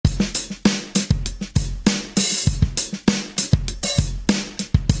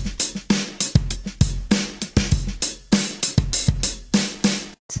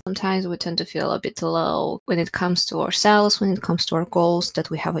sometimes we tend to feel a bit low when it comes to ourselves, when it comes to our goals that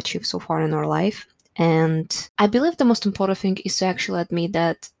we have achieved so far in our life. And I believe the most important thing is to actually admit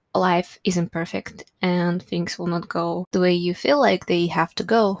that life isn't perfect and things will not go the way you feel like they have to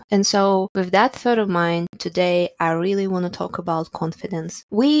go. And so with that thought of mind, today I really want to talk about confidence.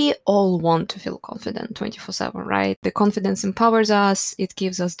 We all want to feel confident 24/7, right? The confidence empowers us, it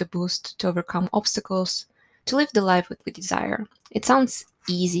gives us the boost to overcome obstacles, to live the life that we desire. It sounds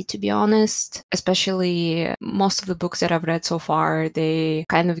easy, to be honest, especially most of the books that I've read so far, they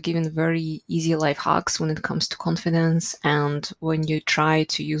kind of given very easy life hacks when it comes to confidence, and when you try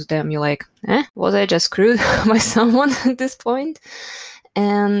to use them, you're like, was I just screwed by someone at this point?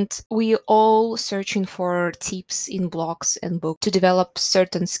 And we all searching for tips in blogs and books to develop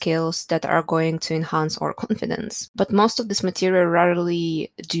certain skills that are going to enhance our confidence. But most of this material rarely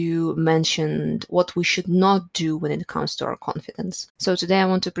do mention what we should not do when it comes to our confidence. So today I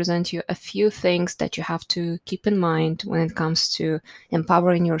want to present you a few things that you have to keep in mind when it comes to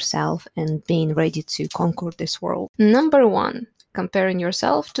empowering yourself and being ready to conquer this world. Number one, comparing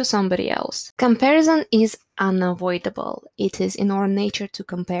yourself to somebody else. Comparison is unavoidable. It is in our nature to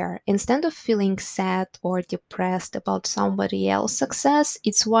compare. Instead of feeling sad or depressed about somebody else's success,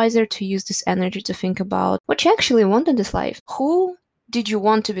 it's wiser to use this energy to think about what you actually want in this life. Who did you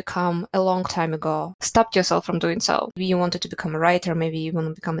want to become a long time ago? Stopped yourself from doing so. Maybe you wanted to become a writer, maybe you want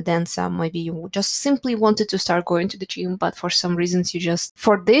to become a dancer, maybe you just simply wanted to start going to the gym, but for some reasons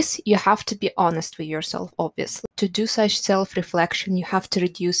for this, you have to be honest with yourself, obviously. To do such self-reflection, you have to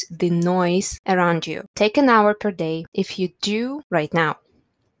reduce the noise around you. Take an hour per day. If you do right now,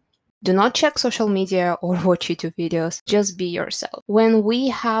 do not check social media or watch YouTube videos. Just be yourself. When we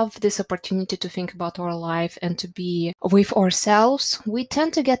have this opportunity to think about our life and to be with ourselves, we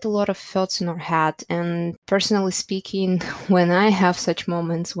tend to get a lot of thoughts in our head. And personally speaking, when I have such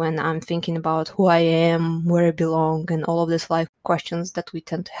moments when I'm thinking about who I am, where I belong, and all of these life questions that we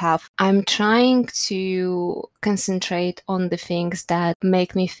tend to have, I'm trying to concentrate on the things that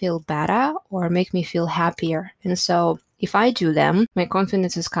make me feel better or make me feel happier. And so if I do them, my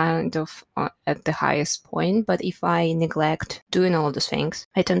confidence is kind of at the highest point. But if I neglect doing all of those things,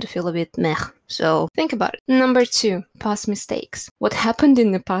 I tend to feel a bit meh. So think about it. Number two, past mistakes. What happened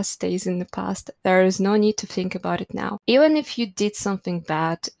in the past stays in the past. There is no need to think about it now. Even if you did something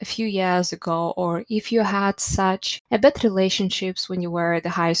bad a few years ago, or if you had such a bad relationships when you were at the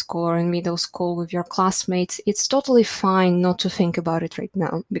high school or in middle school with your classmates, it's totally fine not to think about it right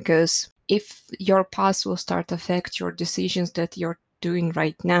now, because if your past will start to affect your decisions that you're doing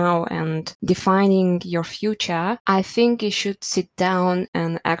right now and defining your future, I think you should sit down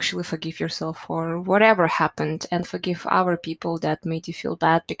and actually forgive yourself for whatever happened and forgive other people that made you feel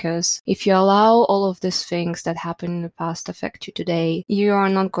bad, because if you allow all of these things that happened in the past affect you today, you are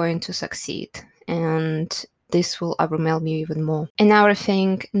not going to succeed. And this will overwhelm you even more. Another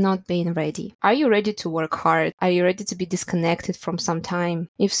thing, not being ready. Are you ready to work hard? Are you ready to be disconnected from some time?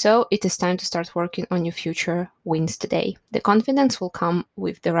 If so, it is time to start working on your future wins today. The confidence will come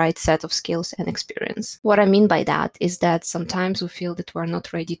with the right set of skills and experience. What I mean by that is that sometimes we feel that we're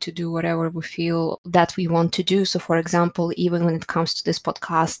not ready to do whatever we feel that we want to do. So for example, even when it comes to this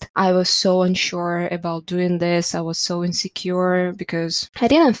podcast, I was so unsure about doing this. I was so insecure because I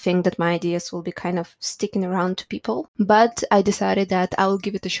didn't think that my ideas will be kind of sticking around to people. But I decided that I will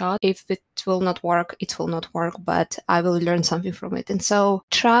give it a shot. If it will not work, it will not work, but I will learn something from it. And so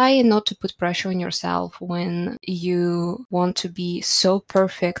try not to put pressure on yourself when you want to be so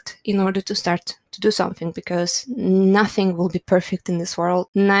perfect in order to start to do something, because nothing will be perfect in this world.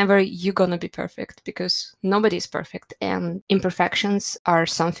 Never you're gonna be perfect, because nobody is perfect, and imperfections are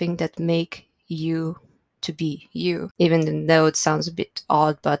something that make you to be you, even though it sounds a bit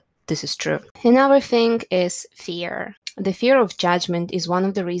odd, but this is true. Another thing is fear. The fear of judgment is one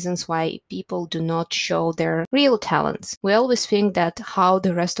of the reasons why people do not show their real talents. We always think that how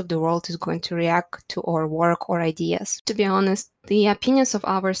the rest of the world is going to react to our work or ideas. To be honest, the opinions of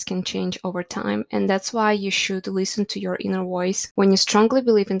others can change over time, and that's why you should listen to your inner voice. When you strongly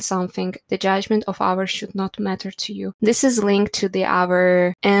believe in something, the judgment of others should not matter to you. This is linked to the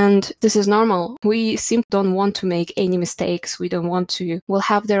other, and this is normal. We simply don't want to make any mistakes. We don't want to. We'll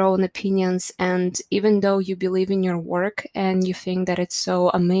have their own opinions, and even though you believe in your work and you think that it's so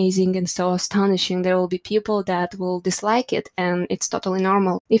amazing and so astonishing, there will be people that will dislike it, and it's totally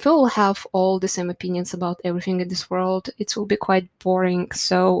normal. If we will have all the same opinions about everything in this world, it will be quite quite boring.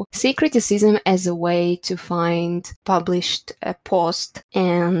 So see criticism as a way to find published a post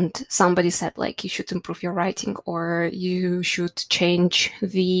and somebody said like you should improve your writing or you should change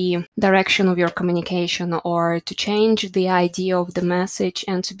the direction of your communication or to change the idea of the message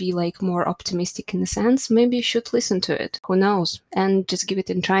and to be like more optimistic in a sense. Maybe you should listen to it. Who knows? And just give it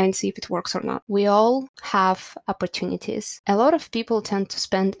a try and see if it works or not. We all have opportunities. A lot of people tend to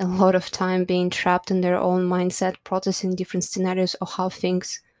spend a lot of time being trapped in their own mindset, processing different scenarios of how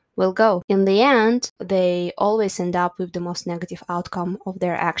things will go. In the end, they always end up with the most negative outcome of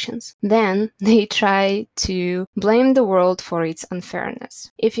their actions. Then they try to blame the world for its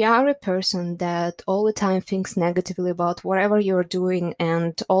unfairness. If you are a person that all the time thinks negatively about whatever you're doing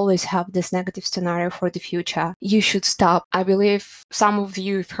and always have this negative scenario for the future, you should stop. I believe some of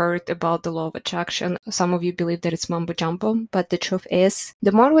you have heard about the law of attraction. Some of you believe that it's mumbo jumbo, but the truth is,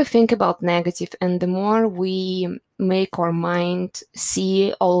 the more we think about negative and the more we make our mind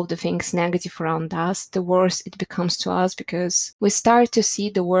see all of the things negative around us, the worse it becomes to us because we start to see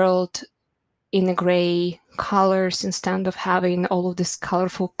the world in a gray colors instead of having all of this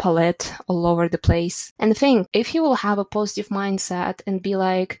colorful palette all over the place. And think, if you will have a positive mindset and be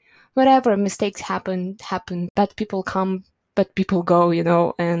like, whatever, mistakes happen, bad people come, but people go,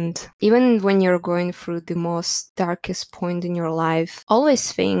 and even when you're going through the most darkest point in your life,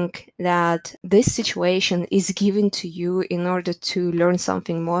 always think that this situation is given to you in order to learn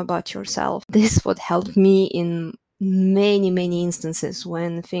something more about yourself. This is what helped me in many instances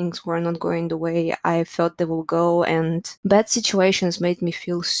when things were not going the way I thought they will go, and bad situations made me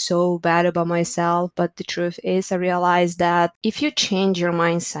feel so bad about myself. But the truth is, I realized that if you change your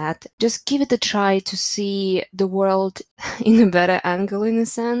mindset, just give it a try to see the world in a better angle, in a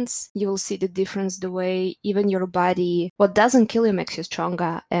sense, you will see the difference, the way even your body, what doesn't kill you makes you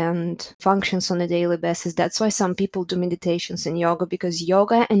stronger and functions on a daily basis. That's why some people do meditations and yoga, because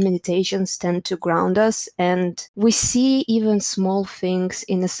yoga and meditations tend to ground us and we see even small things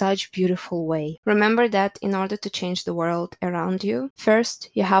in a such beautiful way. Remember that in order to change the world around you, first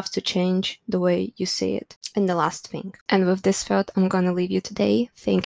you have to change the way you see it. And the last thing. And with this thought, I'm gonna leave you today. Thank